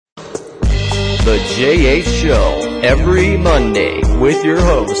The JH Show, every Monday, with your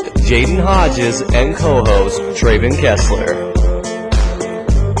host, Jaden Hodges, and co-host, Traven Kessler.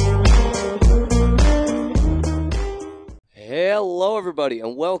 Hello, everybody,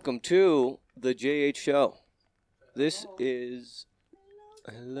 and welcome to The JH Show. This is...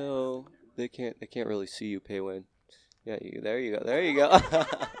 Hello. They can't really see you, Paywin. Yeah, there you go.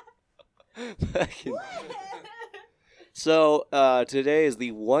 So, today is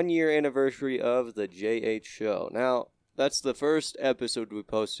the 1-year anniversary of the JH Show. Now, that's the first episode we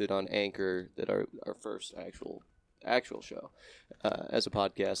posted on Anchor, that our first actual show as a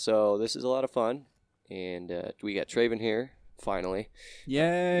podcast. So, this is a lot of fun, and we got Traven here, finally.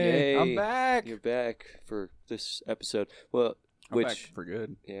 Yay! I'm back! You're back for this episode. Well, I'm back for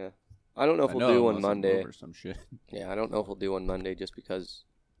good. Yeah. I don't know if we'll do one Monday. Or some shit. Yeah, I don't know if we'll do one Monday just because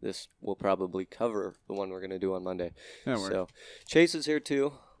this will probably cover the one we're going to do on Monday. So, Chase is here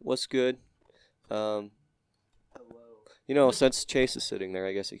too. What's good? Hello. You know, since Chase is sitting there,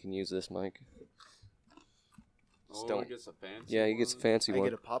 I guess he can use this mic. He gets a fancy Yeah, he gets a fancy one. I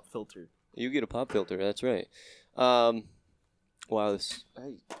get a pop filter. You get a pop filter, that's right. Wow, this...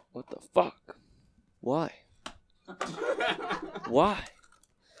 Hey, what the fuck? Why? Why?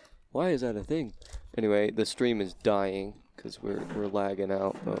 Why is that a thing? Anyway, the stream is dying because we're lagging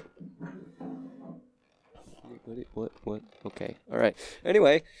out. But what? Okay, all right.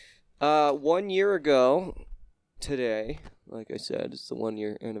 Anyway, 1 year ago today, like I said, it's the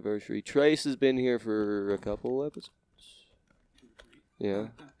 1-year anniversary. Trace has been here for a couple episodes. Yeah,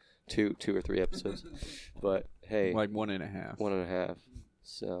 two or three episodes. But hey, like 1.5. 1.5.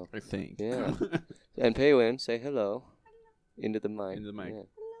 So I think. Yeah. And Paywin, say hello into the mic. Into the mic.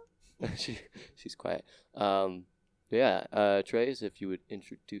 Yeah. She's quiet. Trace, if you would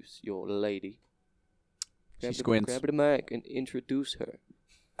introduce your lady. She squints. Grab the mic and introduce her.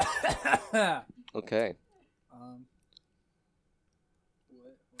 Okay. I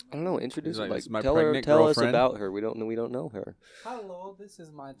don't know. Introduce her. Like, tell us about her. We don't know her. Hello, this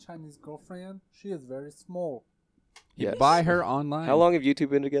is my Chinese girlfriend. She is very small. You buy her online. How long have you two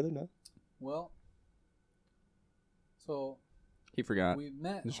been together now? Well, so he forgot. We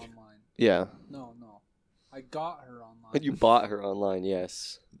met online. Yeah. No. I got her online. You bought her online,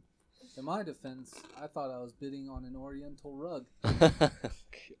 yes. In my defense, I thought I was bidding on an Oriental rug.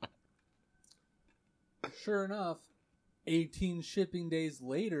 Sure enough, 18 shipping days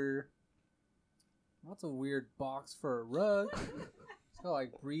later, that's a weird box for a rug. It's got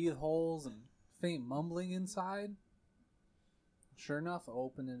like breathe holes and faint mumbling inside. Sure enough, I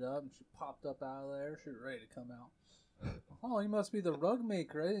opened it up and she popped up out of there. She was ready to come out. Oh, you must be the rug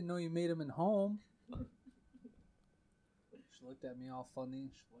maker. I didn't know you made them in home. She looked at me all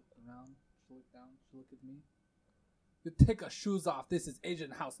funny. She looked around. She looked down. She looked at me. You take your shoes off. This is Asian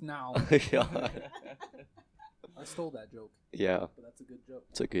house now. I stole that joke. Yeah. But that's a good joke.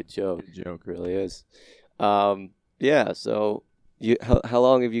 It's a good joke. Good joke. It really is. Yeah, so how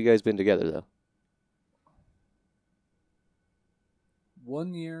long have you guys been together, though?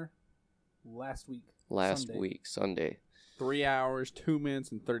 1 year last week. Sunday. 3 hours, 2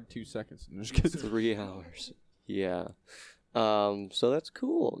 minutes, and 32 seconds. 3 hours. Yeah. So that's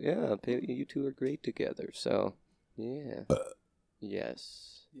cool. Yeah, you two are great together. So, yeah.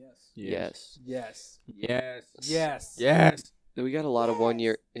 Yes. We got a lot of 1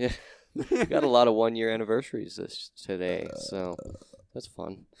 year. Yeah. We got a lot of 1 year anniversaries today. So that's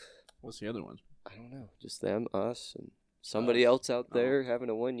fun. What's the other ones? I don't know. Just them, us, and somebody else out there having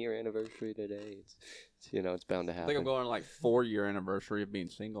a 1 year anniversary today. It's it's bound to happen. I think I'm going on like 4-year anniversary of being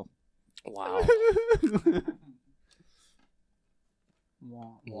single. Wow.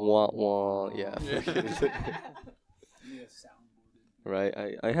 Wah. Yeah. Right.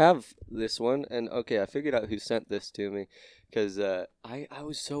 I have this one, and okay, I figured out who sent this to me, because I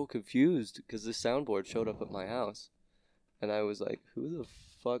was so confused because this soundboard showed up at my house, and I was like, who the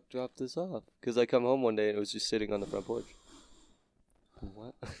fuck dropped this off? Because I come home one day and it was just sitting on the front porch.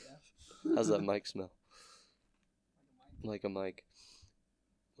 What? How's that mic smell? Like a mic.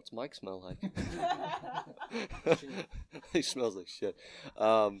 What's Mike smell like? He smells like shit.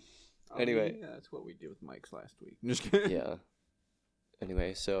 Anyway. Yeah, that's what we did with Mike's last week. I'm just kidding. Yeah.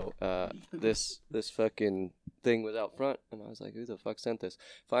 Anyway, so this fucking thing was out front, and I was like, who the fuck sent this?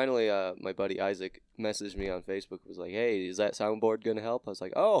 Finally, my buddy Isaac messaged me on Facebook, was like, hey, is that soundboard going to help? I was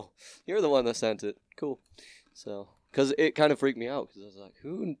like, oh, you're the one that sent it. Cool. So, because it kind of freaked me out, because I was like,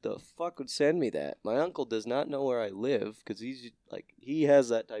 who the fuck would send me that? My uncle does not know where I live, because he has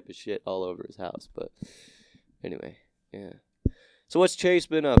that type of shit all over his house. But anyway, yeah. So what's Chase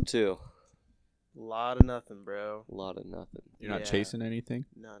been up to? A lot of nothing, bro. A lot of nothing. You're not chasing anything?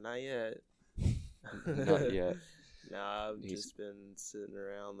 No, not yet. Not yet. Nah, I've He's- just been sitting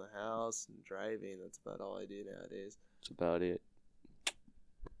around the house and driving. That's about all I do nowadays. That's about it.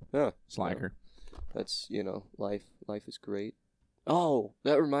 Yeah. Slacker. That's, life. Life is great. Oh,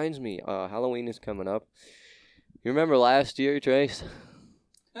 that reminds me. Halloween is coming up. You remember last year, Trace?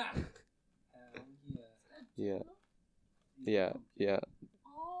 Hell Yeah. yeah. Yeah.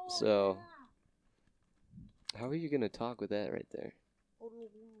 So, how are you gonna talk with that right there?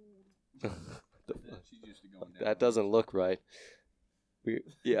 The fuck? She's used to going down. That doesn't look right.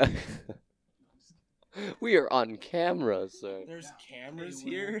 Yeah. We are on camera, sir. There's cameras Hey,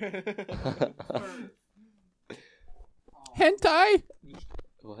 here. Hentai.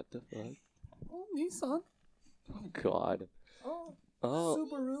 What the fuck? Oh, Nissan. Oh God. Oh, Oh,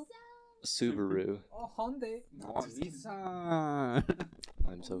 Subaru. Subaru. Oh, Hyundai. Nissan.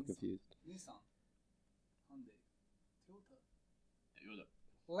 I'm so confused. Nissan. Hyundai. Toyota.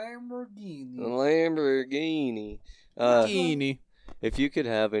 Lamborghini. Lamborghini. Lamborghini. If you could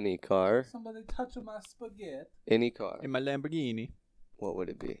have any car, Somebody touching my spaghetti. any car, In my Lamborghini. what would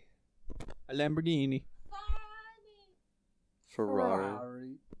it be? A Lamborghini.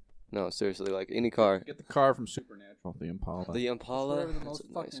 Ferrari. No, seriously, like any car. Get the car from Supernatural, the Impala. The Impala. Whatever the That's most a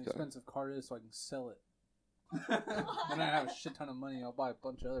fucking nice car. expensive car is, so I can sell it. When I have a shit ton of money, I'll buy a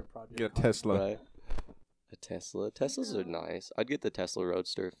bunch of other projects. Get a Tesla. Right. A Tesla. Teslas are nice. I'd get the Tesla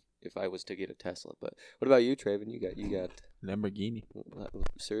Roadster if I was to get a Tesla. But what about you, Traven? You got Lamborghini.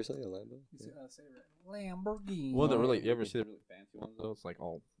 seriously a Lambo? You see how I say it right? Lamborghini. Well, you ever see the really fancy ones though? It's like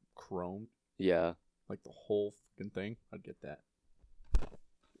all chrome, Yeah. like the whole fucking thing. I'd get that.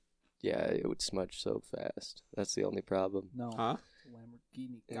 Yeah, it would smudge so fast. That's the only problem. No. Huh?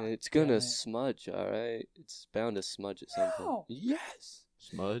 Lamborghini. And God it's damn gonna it. smudge, alright? It's bound to smudge at some point. How? Yes!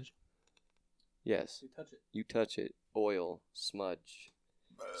 Smudge. Yes. You touch it. You touch it. Oil. Smudge.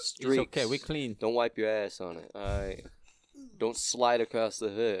 It's Streaks. okay. We clean. Don't wipe your ass on it. Alright. Don't slide across the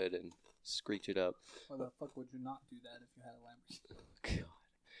hood and screech it up. Why the fuck would you not do that if you had a Lamborghini?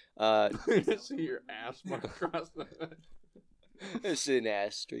 God. See your ass mark across the hood. It's an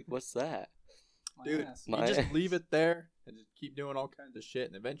ass streak. What's that? My Dude, ass. My you just ass. leave it there and just keep doing all kinds of shit,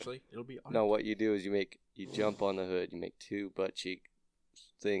 and eventually it'll be. No, what you do is you jump on the hood, you make two butt cheek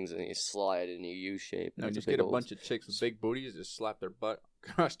things, and you slide in a U shape. No, It's just big get a old- bunch of chicks with big booties, just slap their butt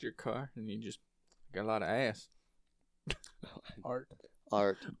across your car, and you just got a lot of ass. Art.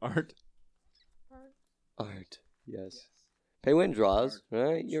 art. Art. Art. Yes. Penguin draws,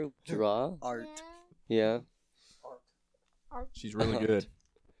 right? You draw. Art. Yeah. She's really good.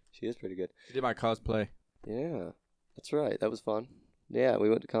 She is pretty good. She did my cosplay. Yeah. That's right. That was fun. Yeah, we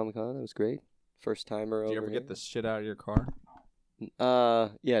went to Comic-Con. It was great. First timer Did over you ever here. get the shit out of your car?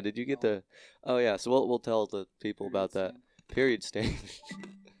 Yeah, did you get the Oh yeah, so we'll tell the people about that. Period stain.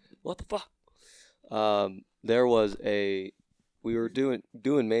 What the fuck? There was we were doing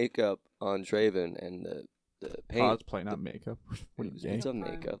makeup on Draven, and the paint Cosplay, not makeup. What are you, gay? it's a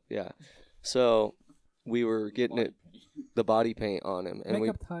makeup, yeah. So we were getting the body paint on him, and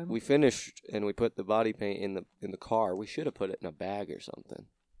Makeup time. we finished and we put the body paint in the car. We should have put it in a bag or something.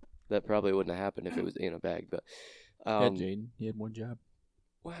 That probably wouldn't have happened if it was in a bag, but Yeah, Jaden. He had one job.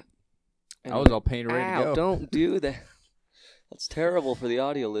 what? I was all painted ready Ow, to go. don't do that. That's terrible for the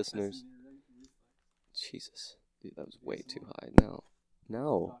audio listeners. Jesus. Dude, that was way too high.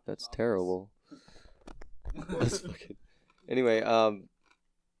 No, that's terrible. That's fucking... Anyway,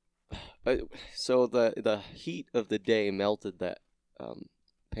 so the heat of the day melted that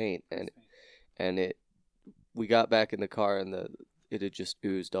paint, and we got back in the car, and it had just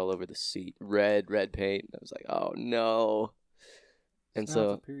oozed all over the seat. Red paint. I was like, oh no. And Now so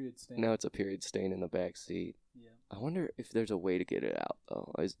it's a period stain. now it's a period stain in the back seat. Yeah. I wonder if there's a way to get it out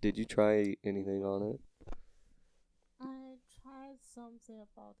though. Did you try anything on it? I tried something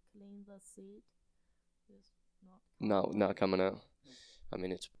about clean the seat. It's No, not coming out. I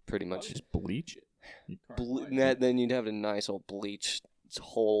mean, it's pretty much Just bleach it. You can't that. Then you'd have a nice old bleached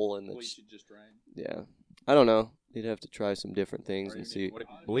hole in the. bleach it just right. Yeah, I don't know. You'd have to try some different things Or and you see. mean, what if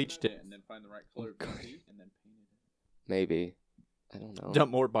you bleached it and then find the right color for God. the seat and then painted Maybe. I don't know. it?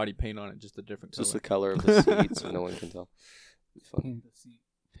 Dump more body paint on it, just a different Just the color. color of the seat, so no one can tell. Be fun. Paint the seat.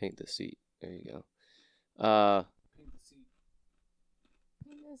 Paint the seat. There you go. Paint the seat.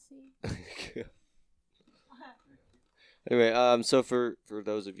 clean the seat. Anyway, so for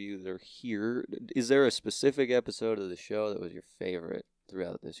those of you that are here, is there a specific episode of the show that was your favorite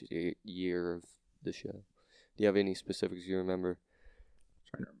throughout this year of the show? Do you have any specifics you remember?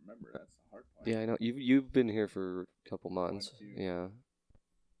 Trying to remember, that's the hard part. Yeah, I know you've been here for a couple months. Two. Yeah,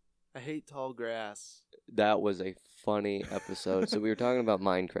 I hate tall grass. that was a funny episode. So we were talking about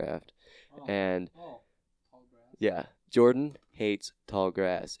Minecraft, And tall grass. yeah, Jordan hates tall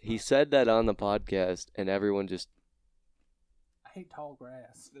grass. He said that on the podcast, and everyone just I hate tall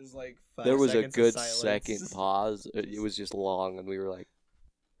grass. There's like 5 there was a seconds of good silence. second pause. It was just long, and we were like,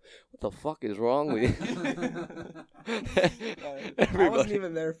 "What the fuck is wrong with you?" I Everybody. wasn't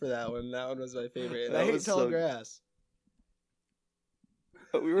even there for that one. That one was my favorite. And That I hate was tall so- grass.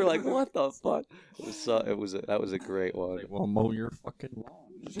 We were like, "What the fuck?" It was that was a great one. Like, well, mow your fucking lawn.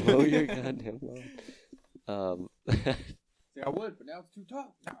 Oh, your goddamn lawn. See, I would, but now it's too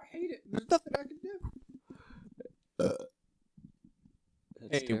tall. Now I hate it. There's nothing I can do.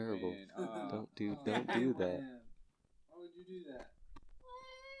 That's terrible. Don't do that. Man, why would you do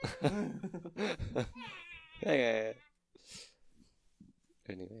that? Hey.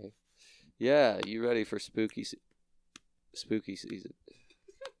 Anyway, yeah, you ready for spooky season?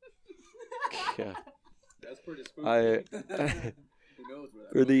 Yeah. That's pretty spooky. I Who knows where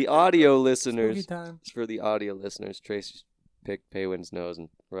that for the audio Spooky listeners, time. Trace picked Paywin's nose and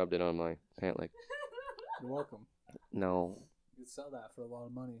rubbed it on my pant leg. You're welcome. No, You could sell that for a lot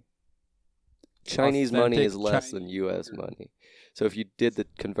of money. Chinese money Authentic is less Chinese than U.S. sugar. money. So if you did the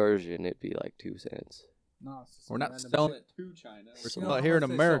conversion, it'd be like 2 cents. No, it's just We're some not random selling shit. it to China. We're You selling know it here in how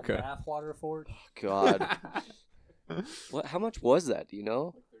much they America. sell Bathwater for it? God, what? How much was that? Do you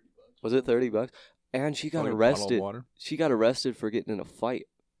know? Like $30. Was it $30? And she got Probably a bottle of arrested. water. She got arrested for getting in a fight.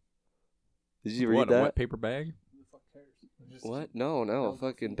 Did you read What, a that? wet paper bag? Who the fuck cares? Just- What? No. Belle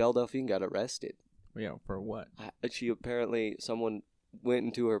Fucking Belle Delphine got arrested. Yeah, for what? She apparently someone went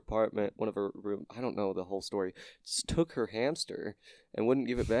into her apartment, one of her room. I don't know the whole story. Just took her hamster and wouldn't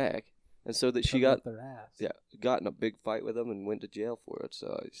give it back, and so that she Covered got up their ass. got in a big fight with them and went to jail for it.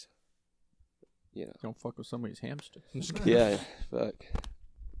 So, Don't fuck with somebody's hamster. yeah, fuck.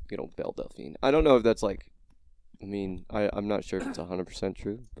 Belle Delphine. I don't know if that's like. I mean, I'm not sure if it's 100%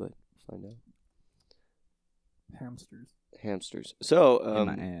 true, but find out. Hamsters. Hamsters. So, In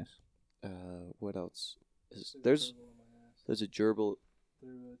my ass. what else? There's There's a gerbil.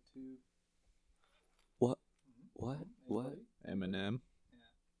 through a tube. What? Anybody? Eminem. Yeah.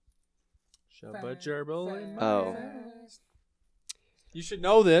 Shove a gerbil in my Oh. ass. You should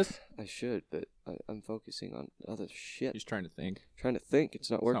know this. I should, but I'm focusing on other shit. He's trying to think. Trying to think. It's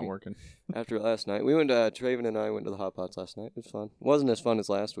not It's working. not working. After last night, we went. Traven and I went to the hot pots last night. It was fun. It wasn't as fun as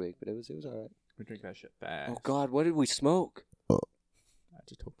last week, but it was all right. We drink that shit fast. Oh God, what did we smoke? I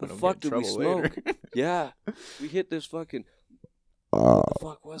just hope The I don't fuck get did in we trouble later. Yeah, we hit this fucking. What the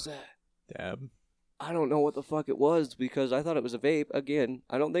fuck was that? Dab. I don't know what the fuck it was because I thought it was a vape. Again,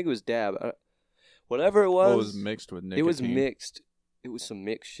 I don't think it was dab. Whatever it was, Well, it was mixed with nicotine. it was mixed. It was some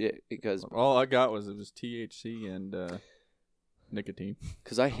mixed shit because All I got was THC and nicotine.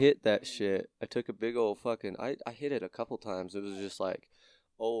 Cause I hit that shit. I took a big old fucking. I hit it a couple times. It was just like,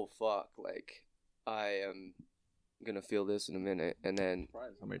 oh fuck, like I am gonna feel this in a minute, and then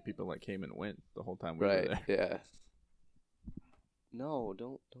Surprised how many people came and went the whole time we right, were there. yeah. No,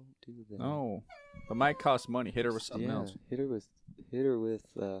 don't do that. No, but might cost money. Hit her with something yeah, else. hit her with.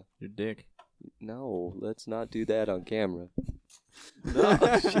 Your dick. No, let's not do that on camera. No,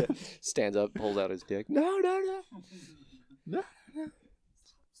 shit. Stands up, pulls out his dick. No.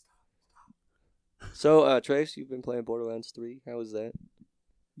 So, Trace, you've been playing Borderlands 3. How was that?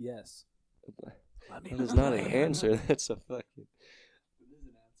 Yes. That is not an answer. That's a fucking. It is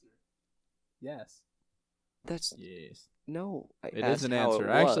an answer. Yes. That's Yes, no. I it asked is an how answer.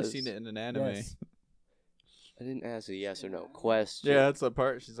 it I actually was. seen it in an anime. Yes. I didn't ask a yes or no question. Yeah, that's the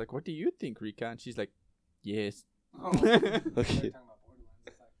part. She's like, "What do you think, Recon?" She's like, "Yes." Oh. Okay. Talking about Borderlands.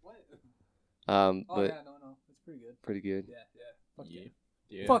 It's like, what? Oh, But yeah, no. It's pretty good. pretty good. Yeah. Fuck yeah.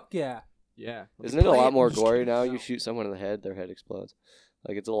 Yeah. Fuck yeah. Yeah. Isn't it a lot more Just gory kidding. now? No. You shoot someone in the head, their head explodes.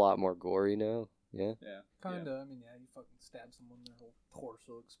 Like it's a lot more gory now. Yeah, Yeah. Kinda. I mean, yeah, you fucking stab someone, their whole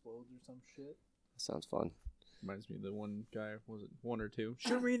torso explodes or some shit. that sounds fun. Reminds me of the one guy. Was it 1 or 2?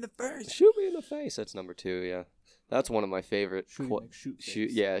 Shoot me in the face. Shoot me in the face. That's number 2. Yeah, that's one of my favorite. Shoot, qu- shoot, shoot.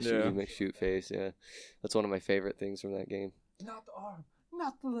 face. Yeah, shoot. Yeah. You make shoot face. Yeah, that's one of my favorite things from that game. Not the arm,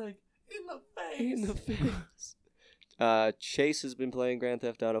 not the leg, in the face. In the face. Chase has been playing Grand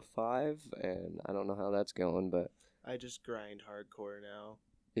Theft Auto 5, and I don't know how that's going, but I just grind hardcore now,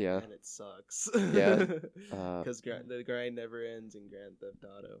 yeah, and it sucks. Yeah. Because the grind never ends in Grand Theft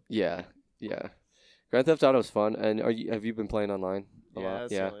Auto. yeah. Grand Theft Auto is fun, and have you been playing online a Yeah, lot?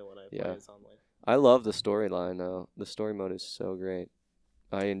 that's the only one I play Yeah. is online. I love the storyline though. The story mode is so great.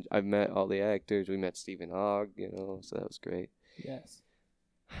 I've met all the actors. We met Stephen Hogg, so that was great. Yes.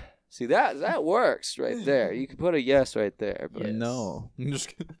 See that works right there. You can put a yes right there, but Yes. No. I'm just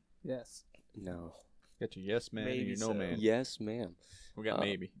kidding. Yes. no. Got your yes man Maybe and your no so. man. Yes, ma'am. We got Uh,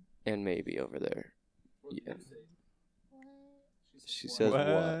 maybe. and maybe over there. Yeah. What? She says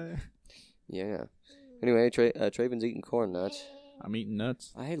what? Yeah. Anyway, Traven's eating corn nuts. I'm eating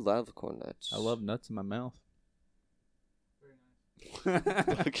nuts. I love corn nuts. I love nuts in my mouth.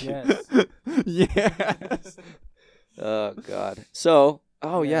 Yes. Yes. Oh God. So,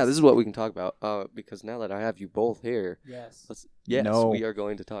 yeah, Yes. this is what we can talk about. Because now that I have you both here, Yes. yes, No. we are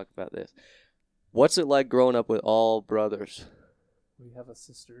going to talk about this. What's it like growing up with all brothers We have a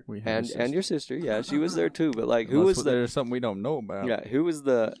sister. We have and a sister. your sister? Yeah, she was there too. But like, who Unless was the? there's something we don't know about. Yeah, who was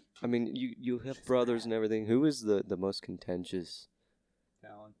the? I mean, you have brothers and everything. Who was the most contentious?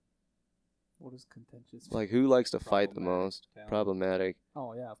 Talon. What is contentious? Like, who likes to fight the Problematic. most? Talon. Problematic.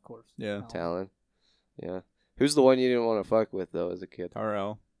 Oh yeah, of course. Yeah. Talon. Yeah. Who's the one you didn't want to fuck with though as a kid?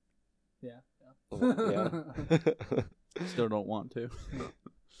 Tarell. Yeah. Oh, yeah. Still don't want to.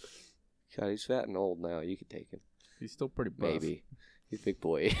 God, he's fat and old now. You could take him. He's still pretty buff. Maybe. He's a big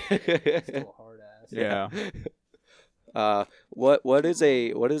boy. Still a hard ass. Yeah. What is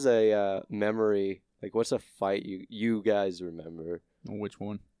a memory, like what's a fight you guys remember? Which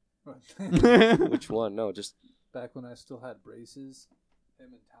one? Which one? No, just Back when I still had braces, him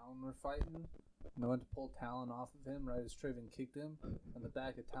and Talon were fighting. And I went to pull Talon off of him right as Traven kicked him, and the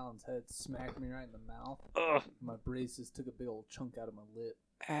back of Talon's head smacked me right in the mouth. ugh. My braces took a big old chunk out of my lip.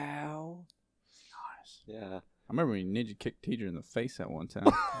 Ow. Yeah. I remember when Ninja kicked Teacher in the face at one time.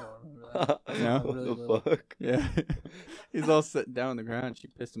 I don't remember that. No? I'm What really the little. fuck? Yeah. He's all sitting down on the ground. She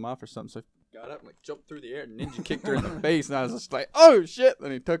pissed him off or something. So he got up and like jumped through the air and Ninja kicked her in the face. And I was just like, oh shit.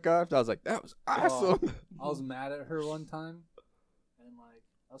 Then he took off. I was like, that was awesome. I was mad at her one time, and like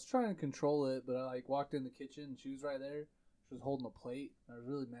I was trying to control it, but I like walked in the kitchen and she was right there. She was holding a plate. And I was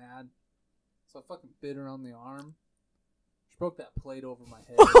really mad, so I fucking bit her on the arm. She broke that plate over my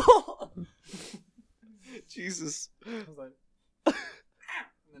head. Jesus. I was like,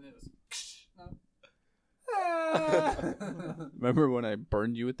 and then it was. Remember when I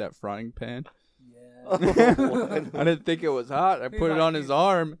burned you with that frying pan? Yeah. I didn't think it was hot. I He's put it like- on his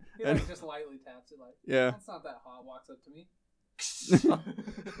arm. He And like just lightly taps it, like, yeah. that's not that hot. Walks up to me.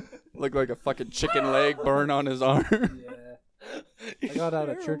 Looked like a fucking chicken leg burn on his arm. Yeah. I got out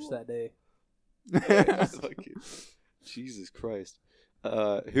of church that day. Fucking- Jesus Christ.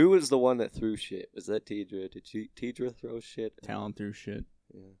 Who was the one that threw shit? Was that Tidra? Did Tidra throw shit? Talon threw shit.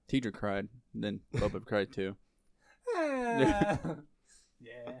 Yeah. Teacher cried. Then Bubba cried too. Yeah.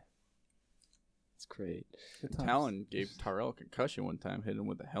 It's great. Good times. Talon gave Tyrell a concussion one time, hit him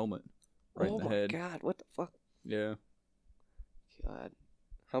with a helmet right oh in the my head. God, what the fuck? Yeah, God.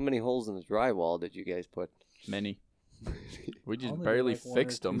 How many holes in the drywall did you guys put? many. We just Only barely like one or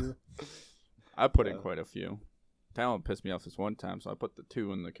fixed them. two. I put in quite a few. Talon pissed me off this one time, so I put the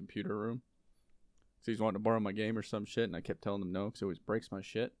 2 in the computer room. So he's wanting to borrow my game or some shit, and I kept telling him no because he always breaks my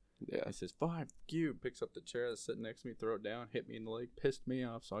shit. Yeah. He says, "Fuck you!" Picks up the chair that's sitting next to me, throw it down, hit me in the leg, pissed me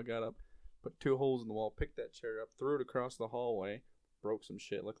off. So I got up, put 2 holes in the wall, picked that chair up, threw it across the hallway, broke some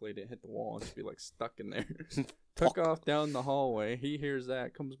shit. Luckily, it didn't hit the wall and just be like stuck in there. Took off down the hallway. He hears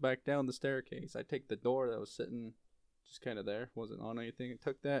that, comes back down the staircase. I take the door that was sitting just kind of there, wasn't on anything. I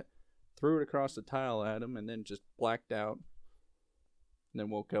took that, threw it across the tile at him, and then just blacked out. And then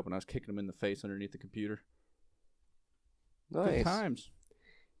woke up and I was kicking him in the face underneath the computer. Good Nice. times.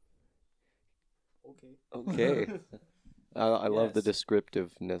 Okay. Okay. I love the Yes.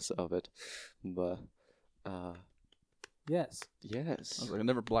 descriptiveness of it. But, Yes. I yes. was like, I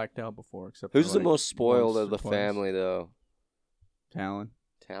never blacked out before, except Who's for, the like, most spoiled once of the or twice. family, though? Talon.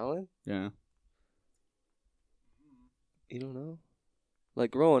 Talon? Yeah. You don't know?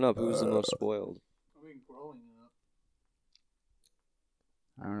 Like, growing up, who's the most spoiled? I mean, growing up.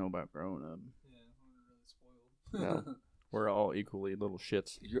 I don't know about growing up. Yeah, we're really spoiled. No. We're all equally little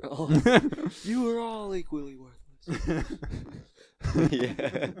shits. You're all, you are all equally worthless.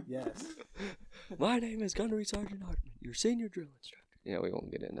 Yeah. Yes. My name is Gunnery Sergeant Hartman, your senior drill instructor. Yeah, we won't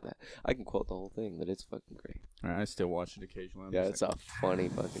get into that. I can quote the whole thing, but it's fucking great. I still watch it occasionally. I'm Yeah, just it's a funny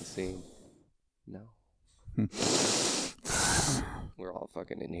fucking scene. No. We're all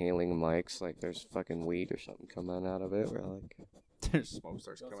fucking inhaling mics like there's fucking weed or something coming out of it. We're like, There's smoke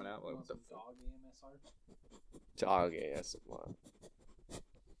starts coming out. Like, what the fuck? dog AMSR? dog ass. Wow.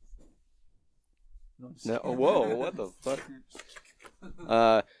 No, I'm just No, kidding. whoa, what the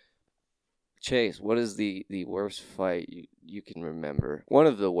fuck? Chase, what is the worst fight you can remember? One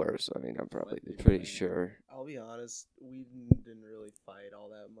of the worst. I mean, I'm probably pretty sure. I'll be honest, we didn't really fight all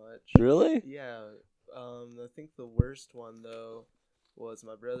that much. Really? Yeah. I think the worst one though was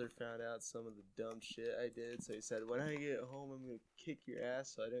my brother found out some of the dumb shit I did, so he said, "When I get home, I'm gonna kick your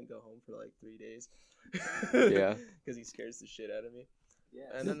ass." So I didn't go home for like 3 days. Yeah. Because he scares the shit out of me.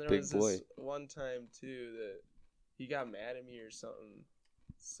 Yeah. And then there Big was boy. this one time too that he got mad at me or something.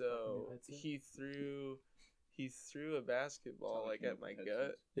 So he threw a basketball like at my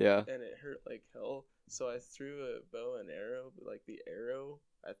gut, Yeah. and it hurt like hell. So I threw a bow and arrow, but like the arrow,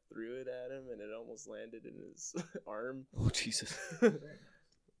 I threw it at him, and it almost landed in his arm. Oh Jesus.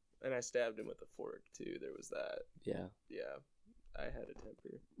 And I stabbed him with a fork too. There was that. Yeah. Yeah, I had a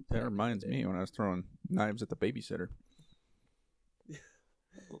temper. That reminds me when I was throwing knives at the babysitter.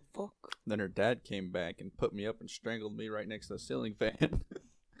 Oh, fuck. Then her dad came back and put me up and strangled me right next to the ceiling fan.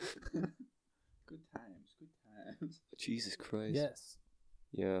 Good times. Jesus Christ. Yes.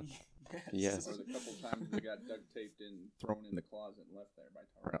 Yeah. Yes. There was a couple times we got duct taped and thrown in the closet and left there by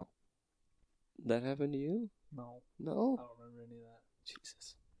Tyrell. That happened to you? No. I No. don't remember any of that.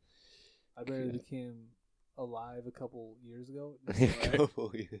 Jesus. I barely Yeah. became alive a couple years ago.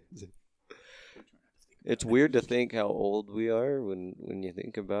 Couple years. It's weird to think how old we are when you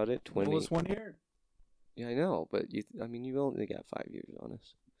think about it. 20. Well, it's 1 year. Yeah, I know, but you only got 5 years on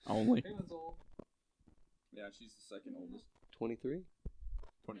us. Only. Raven's old. Yeah, she's the second oldest. 23?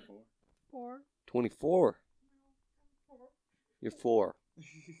 24. 4. 24. You're 4.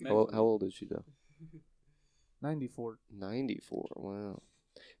 How old is she though? 94. 94. Wow.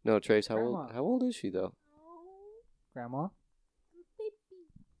 No, Trace, Grandma. how old is she though? Grandma? Baby.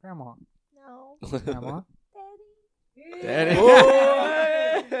 Grandma? No. Grandma? Daddy. Daddy.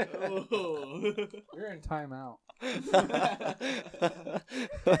 You're in timeout.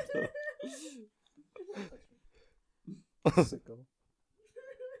 Sicko.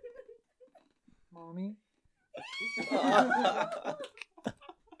 Mommy?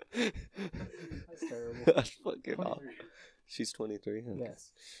 That's terrible. That's fucking awful. 23. She's 23. Huh?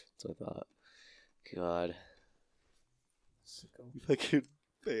 Yes. That's what I thought. God. Sicko. Fucking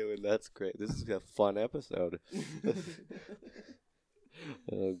failing. That's great. This is a fun episode.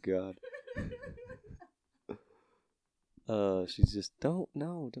 Oh, God. She's just, don't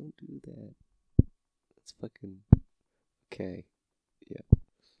do that. That's fucking, okay. Yeah.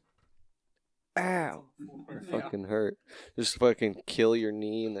 Ow! It fucking hurt. Just fucking kill your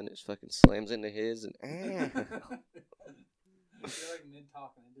knee and then it fucking slams into his and You're like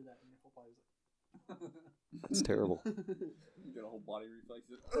mid-talk and I did that and your whole body's like... That's terrible. You got a whole body reflex.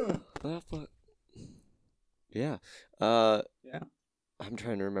 Ah, fuck. Yeah. Yeah. I'm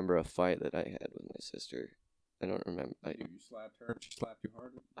trying to remember a fight that I had with my sister. I don't remember. You slapped her. She slapped you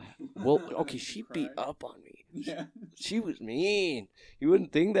harder. Well, okay, she beat Cried. up on me. Yeah. She was mean. You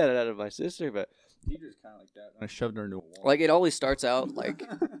wouldn't think that out of my sister, but Teeter's kind of like that. And I shoved her into a wall. like it always starts out kind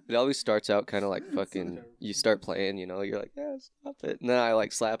of like fucking. You start playing, you know. You're like, yeah, stop it. And then I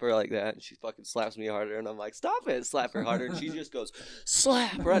like slap her like that, and she fucking slaps me harder, and I'm like, stop it, slap her harder, and she just goes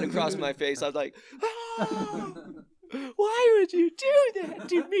slap right across my face. I was like, ah, why would you do that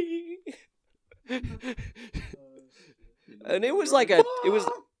to me? And it was like a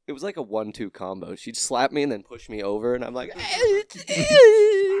 1-2 combo. She'd slap me and then push me over, and I'm like,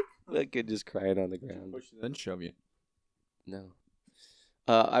 that kid just crying on the ground. Push you, then shove you. No.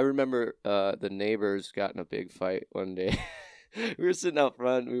 I remember the neighbors got in a big fight one day. We were sitting out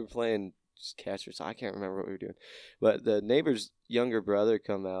front. We were playing just catch or something. I can't remember what we were doing. But the neighbor's younger brother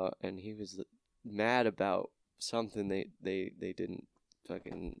come out, and he was mad about something they didn't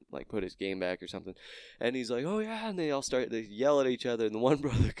fucking like put his game back or something. And he's like, oh yeah, and they yell at each other, and the one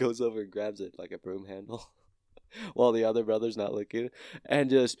brother goes over and grabs it like a broom handle while the other brother's not looking, and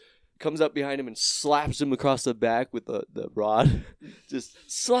just comes up behind him and slaps him across the back with the rod. Just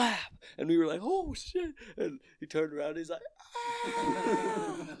slap. And we were like, oh shit. And he turned around and he's like,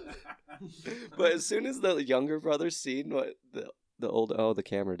 ah. But as soon as the younger brother seen what the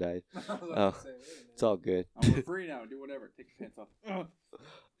camera died. Oh, it's all good. We're free now. Do whatever. Take your pants off.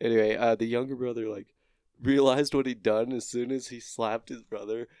 Anyway, the younger brother like realized what he'd done as soon as he slapped his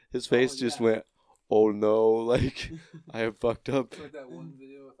brother. His face just went, oh no, like I have fucked up. It's like that one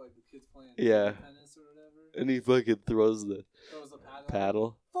video with like the kids playing Yeah. tennis or whatever. And he fucking throws the Throws the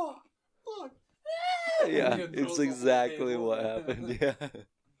paddle. Fuck. Yeah, He throws it's the exactly table. what happened. Yeah.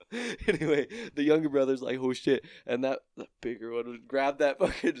 Anyway, the younger brother's like, oh shit. And the bigger one would grab that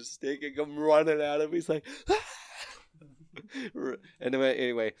fucking stick and come running at him. He's like, ah!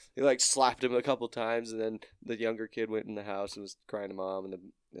 Anyway, he like slapped him a couple times, and then the younger kid went in the house and was crying to mom,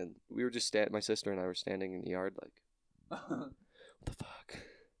 and we were just my sister and I were standing in the yard like, what the fuck?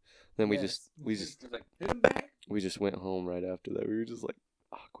 Then we Yes. just Like, hit him back. we just went home right after that. We were just like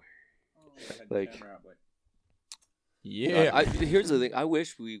awkward. I had the Like- camera out, like, Here's the thing. I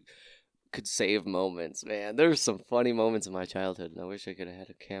wish we could save moments, man. There's some funny moments in my childhood, and I wish I could have had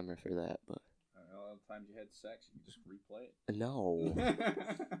a camera for that. But I'll times you had sex, you can just replay it. No.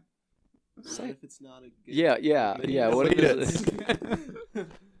 What if it's not a good Yeah. What if Delete it's...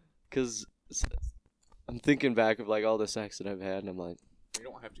 Because I'm thinking back of like all the sex that I've had, and I'm like, You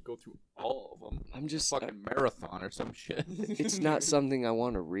don't have to go through all of them. I'm just Fucking marathon or some shit. it's not something I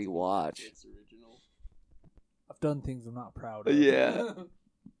want to rewatch. It's original. I've done things I'm not proud of. Yeah.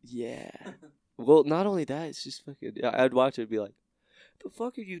 Yeah. Well, not only that, it's just fucking. I'd watch it and be like, "The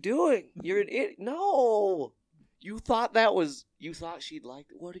fuck are you doing? You're an idiot." No, you thought that was. You thought she'd like.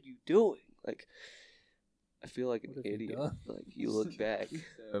 What are you doing? Like, I feel like an What have you idiot. done? like you look back.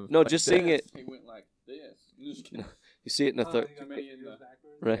 No, No, just seeing it. He went like this. Just kidding. You see it in the third. Too many in the-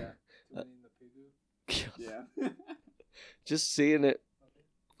 Right. Too many in the pigoo. Yeah. Just seeing it,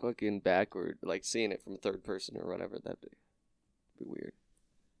 fucking backward, like seeing it from third person or whatever. That'd be weird.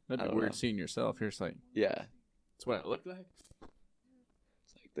 I That'd be don't weird know. seeing yourself. You're just like, Yeah. that's what I look like.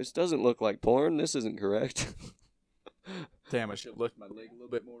 It's like this doesn't look like porn. This isn't correct. Damn, I should lift my leg a little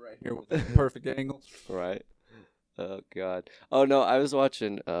bit more right here with the perfect angle. Right. Oh God. Oh no, I was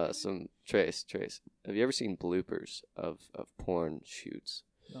watching some Trace. Have you ever seen bloopers of porn shoots?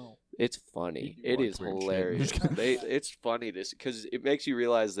 No. It's funny. You It watch is weird shit. hilarious. It's funny because it makes you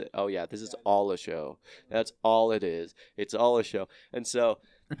realize that this is all a show. That's all it is. It's all a show. And so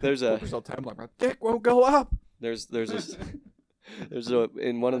there's a All the time, like my dick won't go up. there's a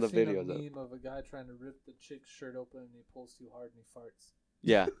in one of the I've seen videos. a meme of a guy trying to rip the chick's shirt open and he pulls too hard and he farts.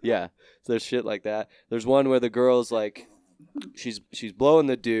 Yeah. So there's shit like that. There's one where the girl's like, she's blowing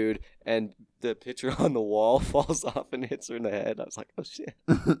the dude, and the picture on the wall falls off and hits her in the head. I was like, oh shit.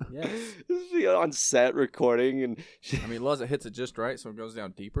 Yes. This is on set recording, and she, I mean, Luzza hits it just right, so it goes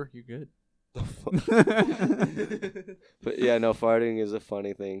down deeper. You good? but yeah, no, farting is a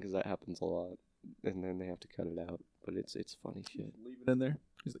funny thing because that happens a lot, and then they have to cut it out. But it's funny shit. Leave it in there.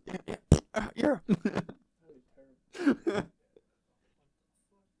 He's like, yeah.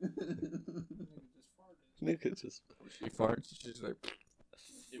 Nick is just She farts. She's like,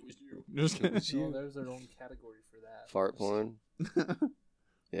 it was you. Just kidding. No, there's their own category for that. fart porn.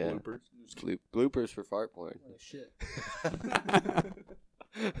 Yeah, Bloopers. bloopers for fart porn. Holy shit.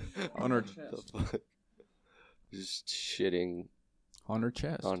 On her The chest. fuck? Just shitting On her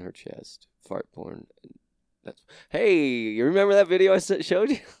chest. on her chest. Fart porn. That's hey, you remember that video I showed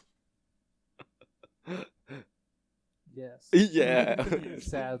you? Yes. Yeah.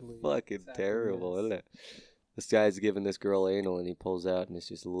 Sadly. Fucking Sadly, terrible, yes. isn't it? This guy's giving this girl anal and he pulls out and it's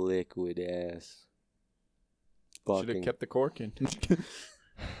just liquid ass. Should have Fucking. kept the cork in.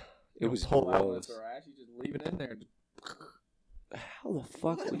 It was pull out gross. with her ass. You just leave it in there. How the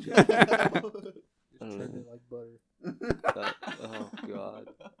fuck would you? Just I don't turned know. it like butter. Oh god.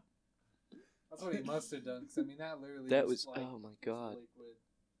 That's what he must have done. 'Cause, I mean, that literally That was was like oh my god. liquid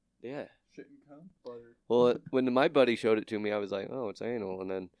Yeah. Shit and cum. butter. Well, when my buddy showed it to me, I was like, "Oh, it's anal,"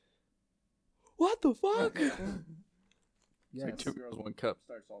 and then, what the fuck? It's Yes. like 2 girls, 1 cup.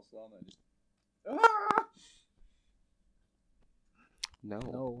 Starts all slow and then just. No.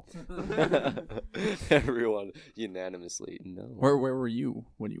 No. Everyone unanimously no. Where were you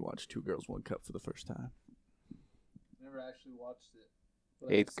when you watched 2 girls, 1 cup for the first time? Never actually watched it.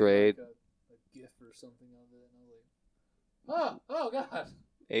 But I 8th saw, grade. Like a GIF or something of it, and I was like, oh god.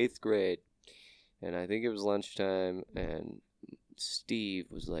 8th grade, and I think it was lunchtime, and Steve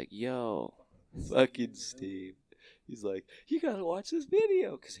was like, "Yo, fucking Steve." He's like, "You gotta watch this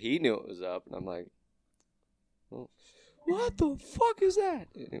video," because he knew it was up, and I'm like, well, "What the fuck is that?"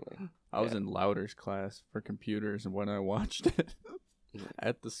 Anyway, I was Yeah. in Louder's class for computers, and when I watched it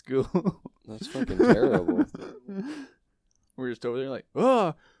at the school, that's fucking terrible. we were just over there like,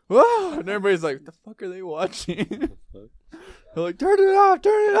 and everybody's like, what the fuck are they watching? They're like, turn it off,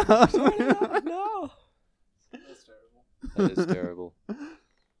 turn it off. No, That's terrible. that is terrible.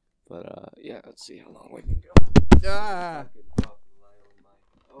 But yeah, let's see how long we can go. Ah,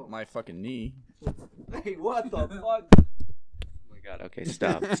 my fucking knee. Hey, what the fuck? Oh my god, okay,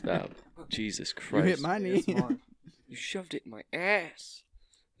 stop. Jesus Christ. You hit my knee. ASMR. You shoved it in my ass.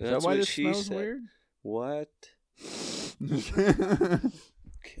 Is that That's why what this she smells said. weird? What? God.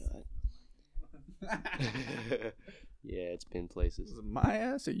 Yeah, it's been places. Is it my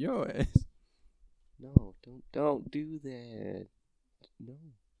ass or your ass? No, don't do that. No.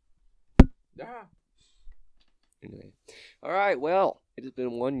 Ah. Anyway. All right, well, it has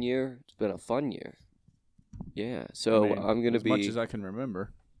been 1 year. It's been a fun year. Yeah, so I mean, I'm going to as be... much as I can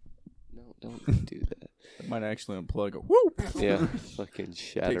remember. No, don't do that. I might actually unplug it. Woo! Yeah, fucking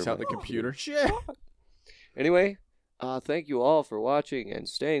shatter. Takes out my- the computer. Shit. Anyway, thank you all for watching and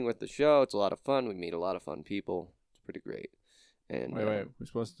staying with the show. It's a lot of fun. We meet a lot of fun people. It's pretty great. And Wait. We're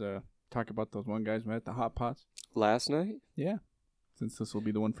supposed to talk about those one guys met at the Hot Pots? Last night? Yeah. Since this will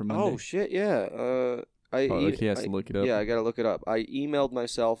be the one for Monday. Oh shit, yeah. He has to look it up. Yeah, I gotta look it up. I emailed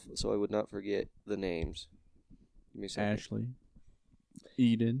myself so I would not forget the names. Give me a second. Ashley,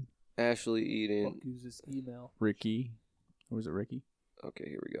 Eden, Ashley, Eden. Fuck, use this email. Ricky. Or was it Ricky? Okay,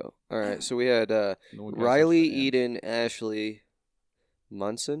 here we go. All right, so we had The one guy Riley, starts with N. Eden, Ashley,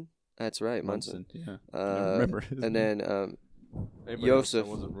 Munson. That's right, Munson. Yeah. I Uh, remember his and name. then Anybody else that Joseph.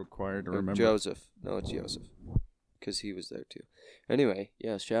 wasn't required to remember. Joseph. No, it's Joseph. Because he was there too. Anyway,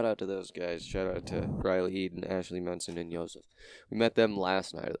 yeah, shout out to those guys. Shout out to Riley, Eden, Ashley, Munson, and Joseph. We met them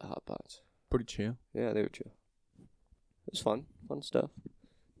last night at the Hot Pots. Pretty chill. Yeah, they were chill. It was fun. Fun stuff.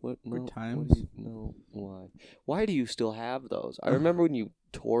 What? Good No, times. What do you, no, why? Why do you still have those? I remember when you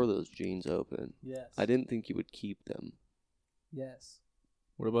tore those jeans open. Yes. I didn't think you would keep them. Yes.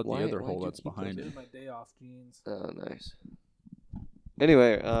 What about Why- the other why'd hole you that's keep behind Those it? are my day off jeans. Oh, nice.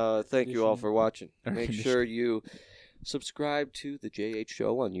 Anyway, thank you all Conditioning. for watching. Air Make sure you subscribe to the JH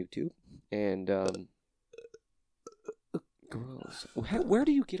Show on YouTube. And, gross. Where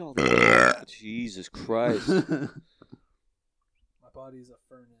do you get all that? Jesus Christ. My body's a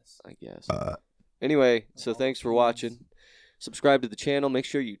furnace. I guess. Anyway, so thanks for watching. Subscribe to the channel. Make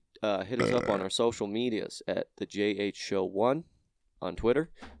sure you hit us up on our social medias at the JH Show 1 on Twitter.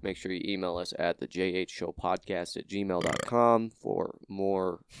 Make sure you email us at the JH Show Podcast at gmail.com for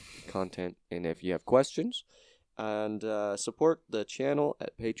more content and if you have questions. And support the channel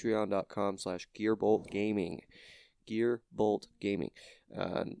at patreon.com/gearboltgaming. Gearbolt Gaming.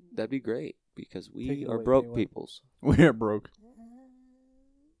 That'd be great because Take we it are away, broke Paywin. peoples. We're broke.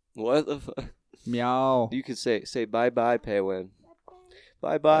 What the fuck? Meow. You could say bye-bye, Paywin.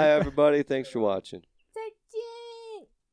 Bye-bye, everybody. Thanks for watching.